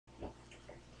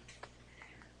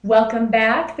Welcome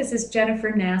back. This is Jennifer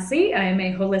Nassi. I am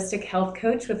a holistic health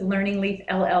coach with Learning Leaf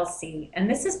LLC, and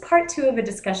this is part two of a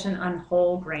discussion on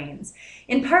whole grains.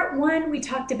 In part one, we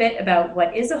talked a bit about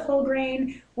what is a whole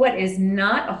grain, what is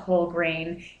not a whole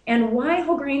grain, and why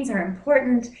whole grains are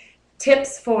important,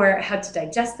 tips for how to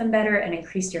digest them better and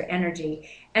increase your energy.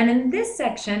 And in this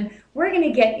section, we're going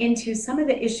to get into some of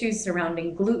the issues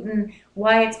surrounding gluten,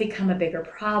 why it's become a bigger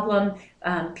problem.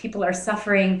 People are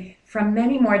suffering from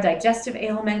many more digestive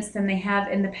ailments than they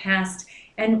have in the past,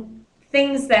 and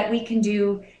things that we can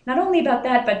do not only about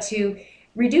that, but to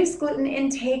reduce gluten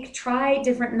intake, try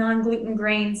different non-gluten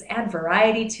grains, add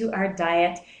variety to our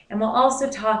diet, and we'll also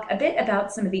talk a bit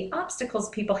about some of the obstacles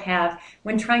people have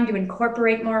when trying to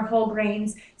incorporate more whole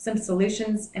grains, some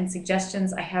solutions and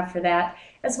suggestions I have for that,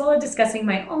 as well as discussing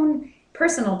my own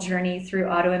personal journey through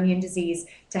autoimmune disease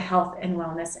to health and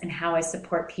wellness and how I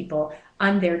support people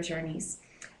on their journeys.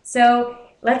 So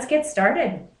let's get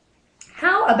started.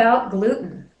 How about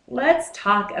gluten? Let's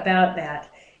talk about that.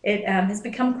 It has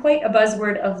become quite a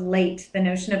buzzword of late, the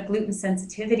notion of gluten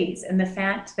sensitivities and the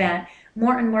fact that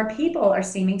more and more people are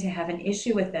seeming to have an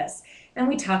issue with this. And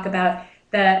we talk about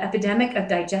the epidemic of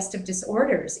digestive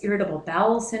disorders, irritable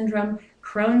bowel syndrome,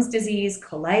 Crohn's disease,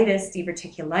 colitis,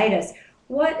 diverticulitis.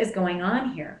 What is going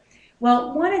on here?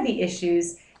 Well, one of the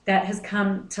issues that has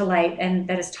come to light and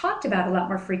that is talked about a lot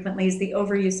more frequently is the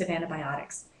overuse of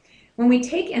antibiotics. When we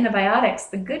take antibiotics,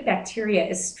 the good bacteria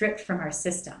is stripped from our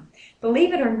system.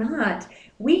 Believe it or not,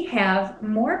 we have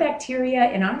more bacteria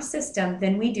in our system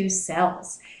than we do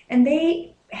cells, and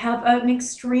they have an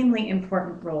extremely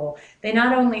important role. They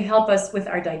not only help us with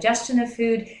our digestion of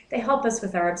food, they help us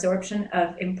with our absorption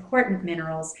of important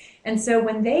minerals. And so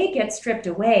when they get stripped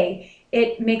away,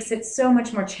 it makes it so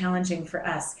much more challenging for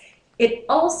us. It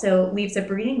also leaves a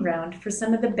breeding ground for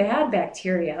some of the bad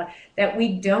bacteria that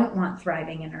we don't want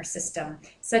thriving in our system,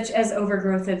 such as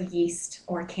overgrowth of yeast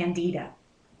or candida.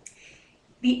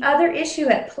 The other issue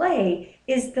at play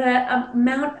is the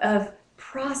amount of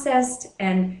processed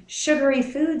and sugary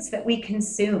foods that we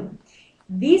consume.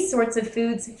 These sorts of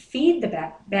foods feed the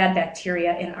bad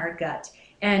bacteria in our gut,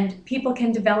 and people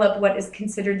can develop what is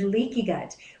considered leaky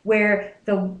gut, where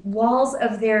the walls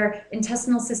of their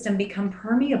intestinal system become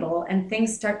permeable and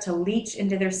things start to leach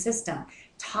into their system.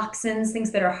 Toxins, things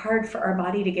that are hard for our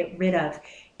body to get rid of,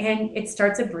 and it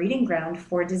starts a breeding ground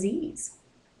for disease.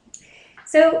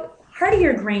 So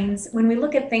heartier grains, when we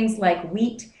look at things like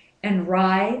wheat and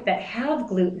rye that have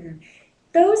gluten,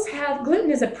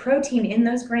 gluten is a protein in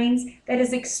those grains that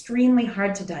is extremely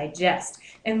hard to digest.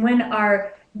 And when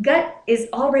our gut is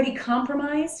already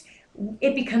compromised,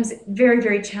 it becomes very,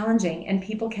 very challenging and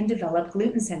people can develop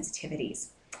gluten sensitivities.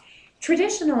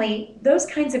 Traditionally, those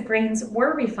kinds of grains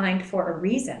were refined for a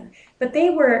reason, but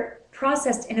they were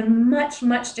processed in a much,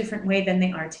 much different way than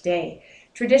they are today.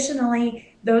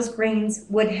 Traditionally, those grains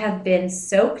would have been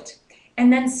soaked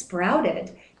and then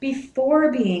sprouted before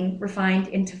being refined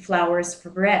into flours for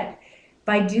bread.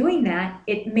 By doing that,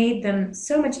 it made them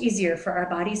so much easier for our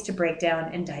bodies to break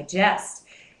down and digest.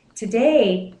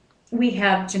 Today, we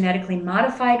have genetically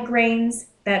modified grains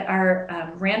that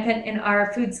are rampant in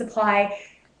our food supply.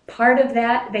 Part of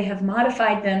that, they have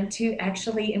modified them to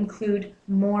actually include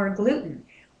more gluten.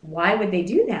 Why would they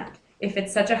do that if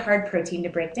it's such a hard protein to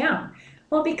break down?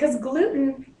 Well, because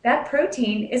gluten, that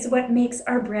protein, is what makes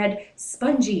our bread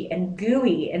spongy and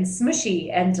gooey and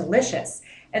smushy and delicious.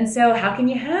 And so how can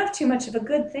you have too much of a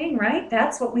good thing, right?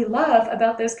 That's what we love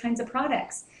about those kinds of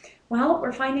products. Well,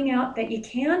 we're finding out that you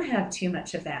can have too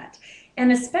much of that. And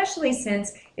especially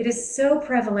since it is so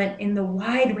prevalent in the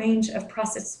wide range of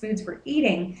processed foods we're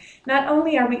eating, not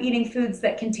only are we eating foods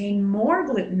that contain more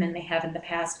gluten than they have in the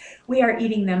past, we are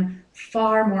eating them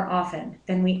far more often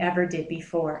than we ever did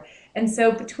before. And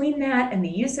so between that and the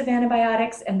use of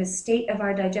antibiotics and the state of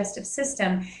our digestive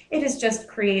system, it has just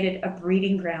created a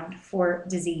breeding ground for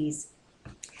disease.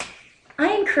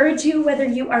 I encourage you, whether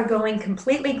you are going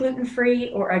completely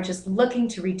gluten-free or are just looking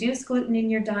to reduce gluten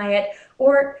in your diet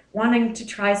or wanting to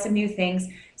try some new things,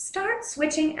 start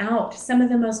switching out some of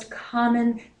the most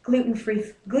common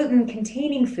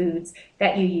gluten-containing foods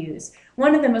that you use.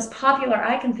 One of the most popular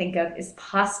I can think of is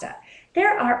pasta.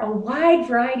 There are a wide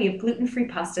variety of gluten-free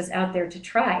pastas out there to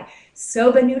try.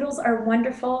 Soba noodles are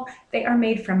wonderful. They are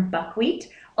made from buckwheat.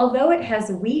 Although it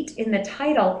has wheat in the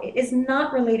title, it is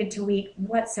not related to wheat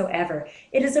whatsoever.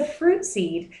 It is a fruit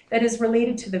seed that is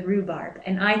related to the rhubarb,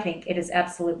 and I think it is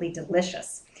absolutely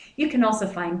delicious. You can also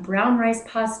find brown rice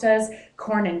pastas,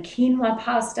 corn and quinoa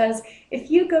pastas.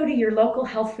 If you go to your local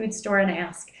health food store and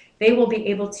ask, they will be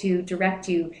able to direct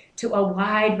you to a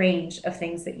wide range of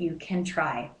things that you can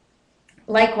try.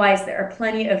 Likewise, there are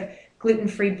plenty of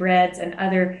gluten-free breads and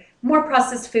other more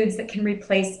processed foods that can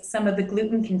replace some of the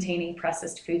gluten-containing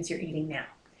processed foods you're eating now.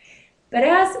 But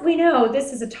as we know,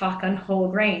 this is a talk on whole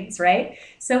grains, right?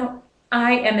 So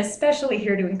I am especially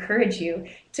here to encourage you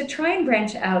to try and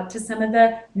branch out to some of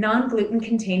the non-gluten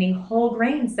containing whole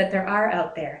grains that there are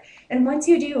out there. And once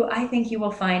you do, I think you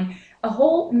will find a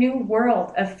whole new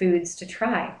world of foods to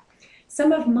try.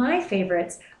 Some of my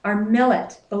favorites are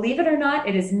millet. Believe it or not,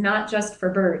 it is not just for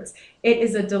birds. It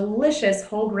is a delicious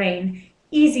whole grain,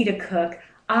 easy to cook.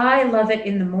 I love it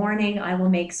in the morning. I will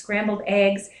make scrambled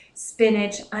eggs,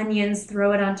 spinach, onions,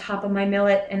 throw it on top of my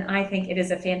millet, and I think it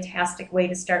is a fantastic way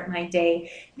to start my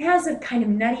day. It has a kind of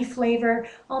nutty flavor,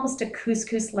 almost a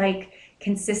couscous-like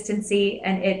consistency,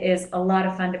 and it is a lot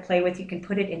of fun to play with. You can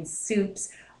put it in soups,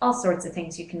 all sorts of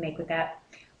things you can make with that.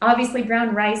 Obviously,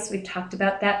 brown rice, we've talked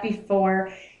about that before.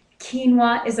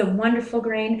 Quinoa is a wonderful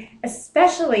grain,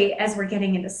 especially as we're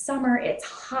getting into summer. It's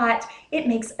hot. It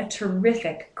makes a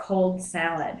terrific cold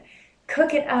salad.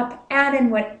 Cook it up, add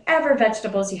in whatever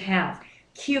vegetables you have.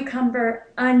 Cucumber,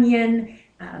 onion,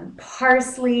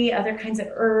 parsley, other kinds of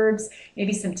herbs,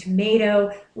 maybe some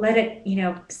tomato. Let it,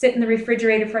 sit in the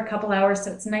refrigerator for a couple hours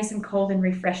so it's nice and cold and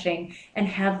refreshing, and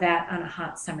have that on a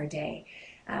hot summer day.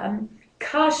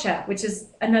 Kasha, which is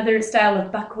another style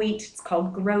of buckwheat. It's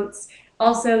called groats.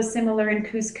 Also similar in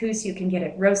couscous, you can get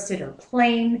it roasted or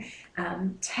plain.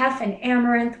 Teff and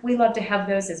amaranth, we love to have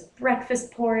those as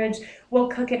breakfast porridge. We'll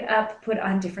cook it up, put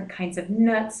on different kinds of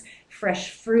nuts,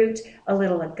 fresh fruit, a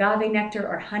little agave nectar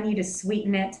or honey to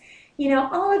sweeten it.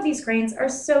 All of these grains are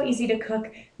so easy to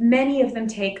cook. Many of them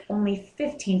take only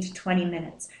 15 to 20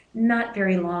 minutes, not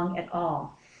very long at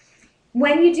all.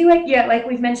 When you do it, like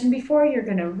we've mentioned before, you're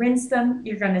going to rinse them,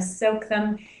 you're going to soak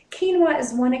them. Quinoa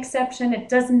is one exception. It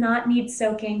does not need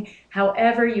soaking.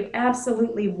 However, you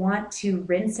absolutely want to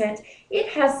rinse it. It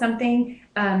has something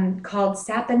called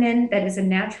saponin that is a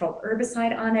natural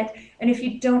herbicide on it. And if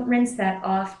you don't rinse that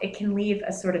off, it can leave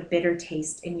a sort of bitter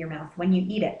taste in your mouth when you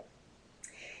eat it.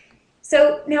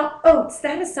 So now oats,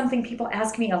 that is something people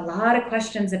ask me a lot of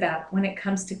questions about when it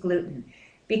comes to gluten,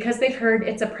 because they've heard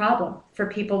it's a problem for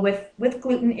people with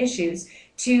gluten issues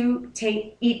to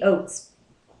eat oats.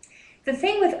 The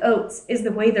thing with oats is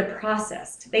the way they're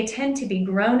processed. They tend to be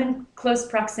grown in close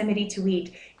proximity to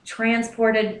wheat,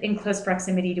 transported in close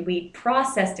proximity to wheat,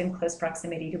 processed in close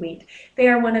proximity to wheat. They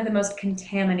are one of the most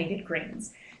contaminated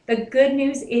grains. The good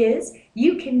news is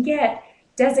you can get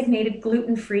designated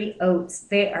gluten-free oats.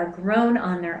 They are grown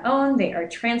on their own, they are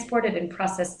transported and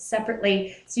processed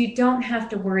separately, so you don't have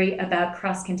to worry about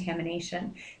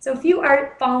cross-contamination. So if you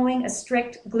are following a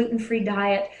strict gluten-free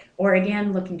diet, or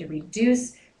again looking to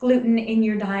reduce gluten in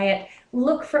your diet,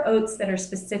 look for oats that are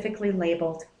specifically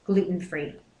labeled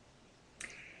gluten-free.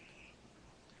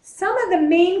 Some of the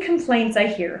main complaints I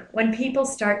hear when people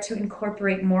start to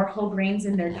incorporate more whole grains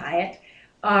in their diet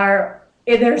are,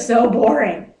 they're so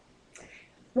boring.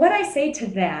 What I say to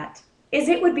that is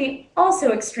it would be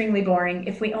also extremely boring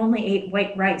if we only ate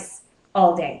white rice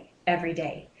all day, every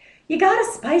day. You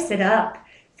gotta spice it up.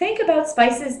 Think about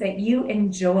spices that you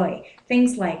enjoy.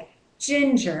 Things like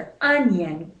ginger,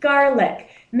 onion, garlic.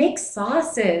 Make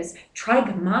sauces. Try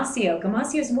gamasio.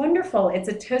 Gamasio is wonderful. It's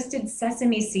a toasted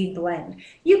sesame seed blend.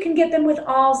 You can get them with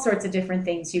all sorts of different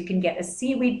things. You can get a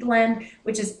seaweed blend,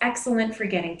 which is excellent for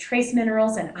getting trace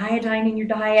minerals and iodine in your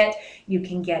diet. You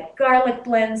can get garlic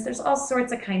blends. There's all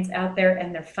sorts of kinds out there,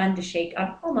 and they're fun to shake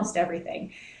on almost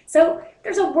everything. So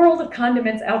there's a world of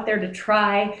condiments out there to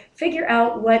try. Figure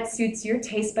out what suits your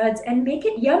taste buds and make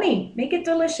it yummy. Make it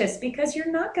delicious, because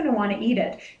you're not going to want to eat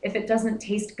it if it doesn't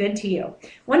taste good to you.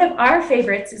 One of our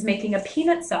favorites is making a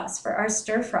peanut sauce for our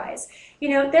stir fries.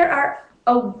 There are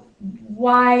a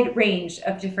wide range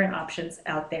of different options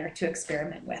out there to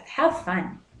experiment with. Have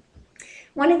fun.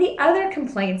 One of the other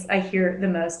complaints I hear the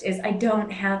most is, I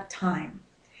don't have time.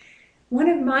 One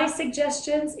of my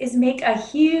suggestions is make a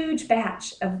huge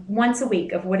batch of once a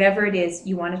week of whatever it is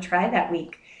you want to try that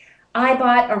week. I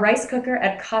bought a rice cooker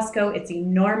at Costco. It's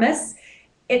enormous.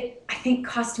 It, I think,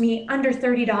 cost me under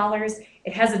 $30.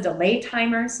 It has a delay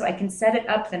timer, so I can set it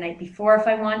up the night before if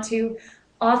I want to.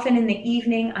 Often in the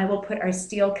evening, I will put our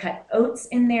steel-cut oats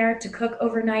in there to cook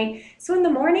overnight. So in the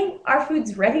morning, our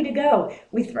food's ready to go.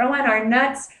 We throw on our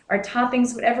nuts, our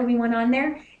toppings, whatever we want on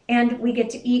there, and we get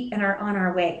to eat and are on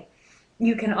our way.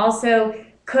 You can also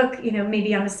cook,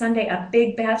 maybe on a Sunday, a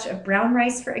big batch of brown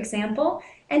rice, for example,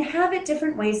 and have it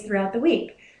different ways throughout the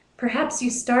week. Perhaps you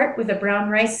start with a brown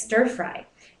rice stir fry,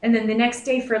 and then the next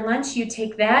day for lunch, you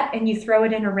take that and you throw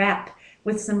it in a wrap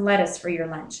with some lettuce for your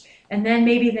lunch. And then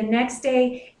maybe the next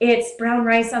day, it's brown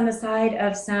rice on the side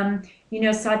of some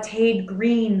sauteed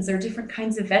greens or different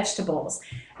kinds of vegetables.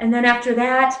 And then after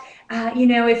that,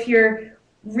 if you're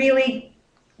really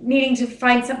needing to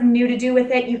find something new to do with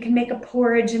it, you can make a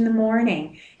porridge in the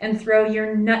morning and throw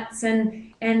your nuts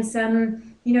and some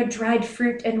dried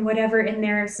fruit and whatever in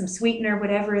there, some sweetener,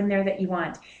 whatever in there that you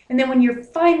want. And then when you're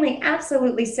finally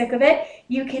absolutely sick of it,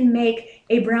 you can make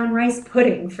a brown rice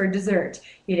pudding for dessert.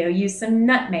 Use some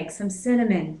nutmeg, some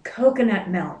cinnamon, coconut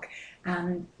milk,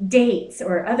 dates,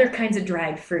 or other kinds of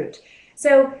dried fruit.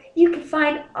 So you can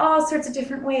find all sorts of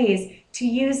different ways to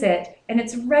use it, and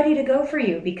it's ready to go for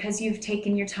you because you've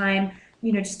taken your time,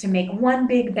 just to make one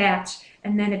big batch,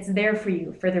 and then it's there for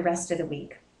you for the rest of the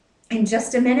week. In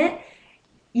just a minute,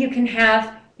 you can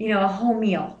have, a whole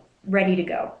meal ready to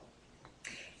go.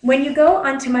 When you go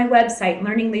onto my website,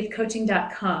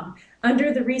 learningleafcoaching.com,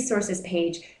 under the resources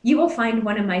page, you will find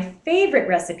one of my favorite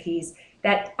recipes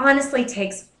that honestly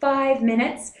takes 5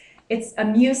 minutes. It's a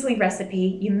muesli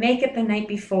recipe. You make it the night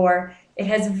before. It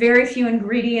has very few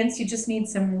ingredients. You just need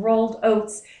some rolled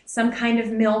oats, some kind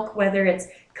of milk, whether it's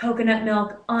coconut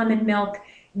milk, almond milk,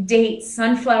 dates,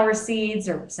 sunflower seeds,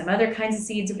 or some other kinds of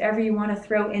seeds, whatever you want to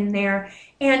throw in there.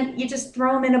 And you just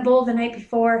throw them in a bowl the night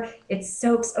before. It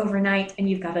soaks overnight, and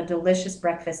you've got a delicious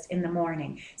breakfast in the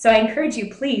morning. So I encourage you,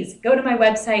 please go to my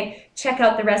website, check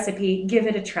out the recipe, give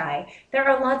it a try. There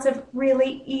are lots of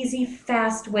really easy,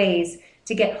 fast ways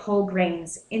to get whole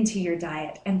grains into your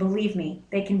diet. And believe me,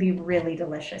 they can be really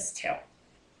delicious too.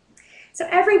 So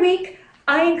every week,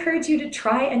 I encourage you to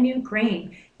try a new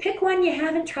grain. Pick one you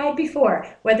haven't tried before,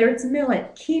 whether it's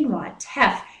millet, quinoa,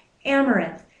 teff,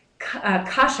 amaranth,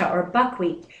 kasha, or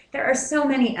buckwheat. There are so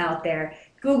many out there.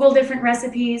 Google different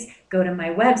recipes. Go to my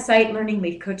website,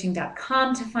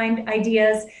 learningleafcoaching.com, to find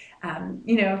ideas.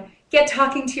 Get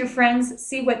talking to your friends,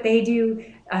 see what they do.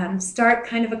 Start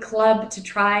kind of a club to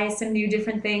try some new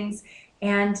different things,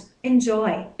 and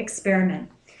enjoy, experiment.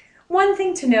 One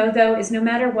thing to know, though, is no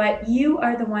matter what, you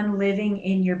are the one living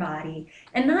in your body,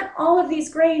 and not all of these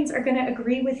grains are going to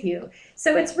agree with you.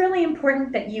 So it's really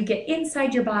important that you get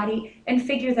inside your body and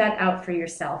figure that out for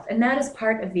yourself, and that is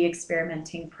part of the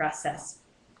experimenting process.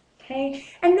 Okay?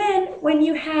 And then when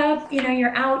you have,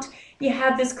 you're out, you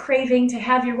have this craving to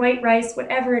have your white rice,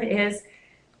 whatever it is,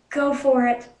 go for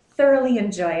it, thoroughly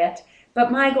enjoy it.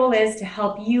 But my goal is to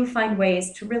help you find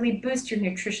ways to really boost your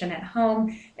nutrition at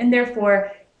home, and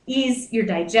therefore ease your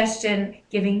digestion,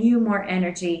 giving you more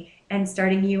energy and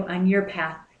starting you on your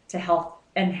path to health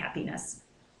and happiness.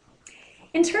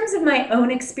 In terms of my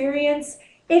own experience,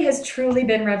 it has truly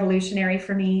been revolutionary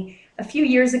for me. A few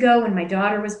years ago, when my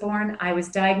daughter was born, I was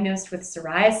diagnosed with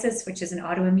psoriasis, which is an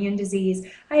autoimmune disease.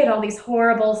 I had all these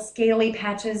horrible scaly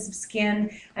patches of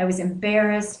skin. I was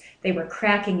embarrassed. They were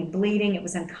cracking and bleeding. It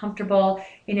was uncomfortable.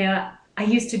 I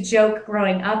used to joke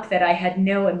growing up that I had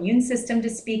no immune system to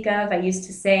speak of. I used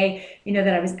to say,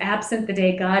 that I was absent the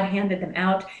day God handed them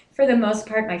out. For the most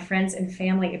part, my friends and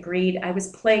family agreed. I was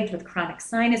plagued with chronic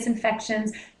sinus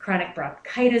infections, chronic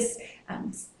bronchitis,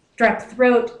 strep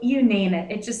throat, you name it.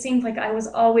 It just seemed like I was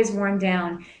always worn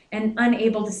down and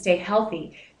unable to stay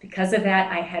healthy. Because of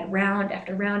that, I had round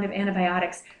after round of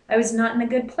antibiotics. I was not in a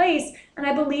good place, and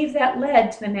I believe that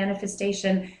led to the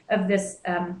manifestation of this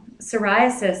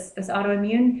psoriasis, this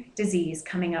autoimmune disease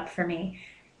coming up for me.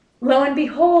 Lo and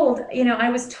behold, I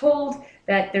was told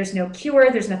that there's no cure,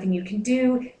 there's nothing you can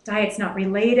do, diet's not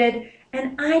related,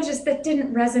 and that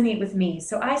didn't resonate with me.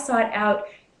 So I sought out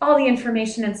all the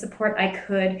information and support I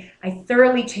could. I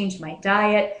thoroughly changed my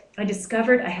diet. I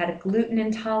discovered I had a gluten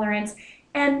intolerance.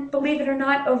 And believe it or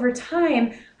not, over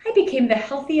time, I became the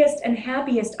healthiest and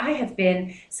happiest I have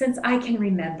been since I can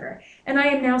remember. And I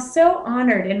am now so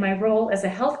honored in my role as a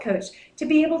health coach to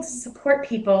be able to support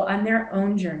people on their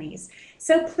own journeys.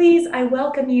 So please, I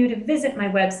welcome you to visit my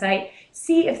website,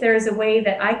 see if there is a way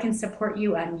that I can support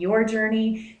you on your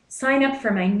journey. Sign up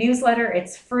for my newsletter.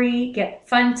 It's free. Get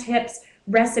fun tips,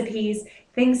 recipes,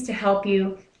 things to help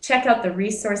you. Check out the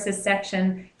resources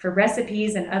section for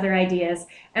recipes and other ideas,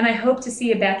 and I hope to see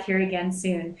you back here again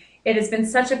soon. It has been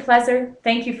such a pleasure.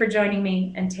 Thank you for joining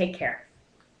me, and take care.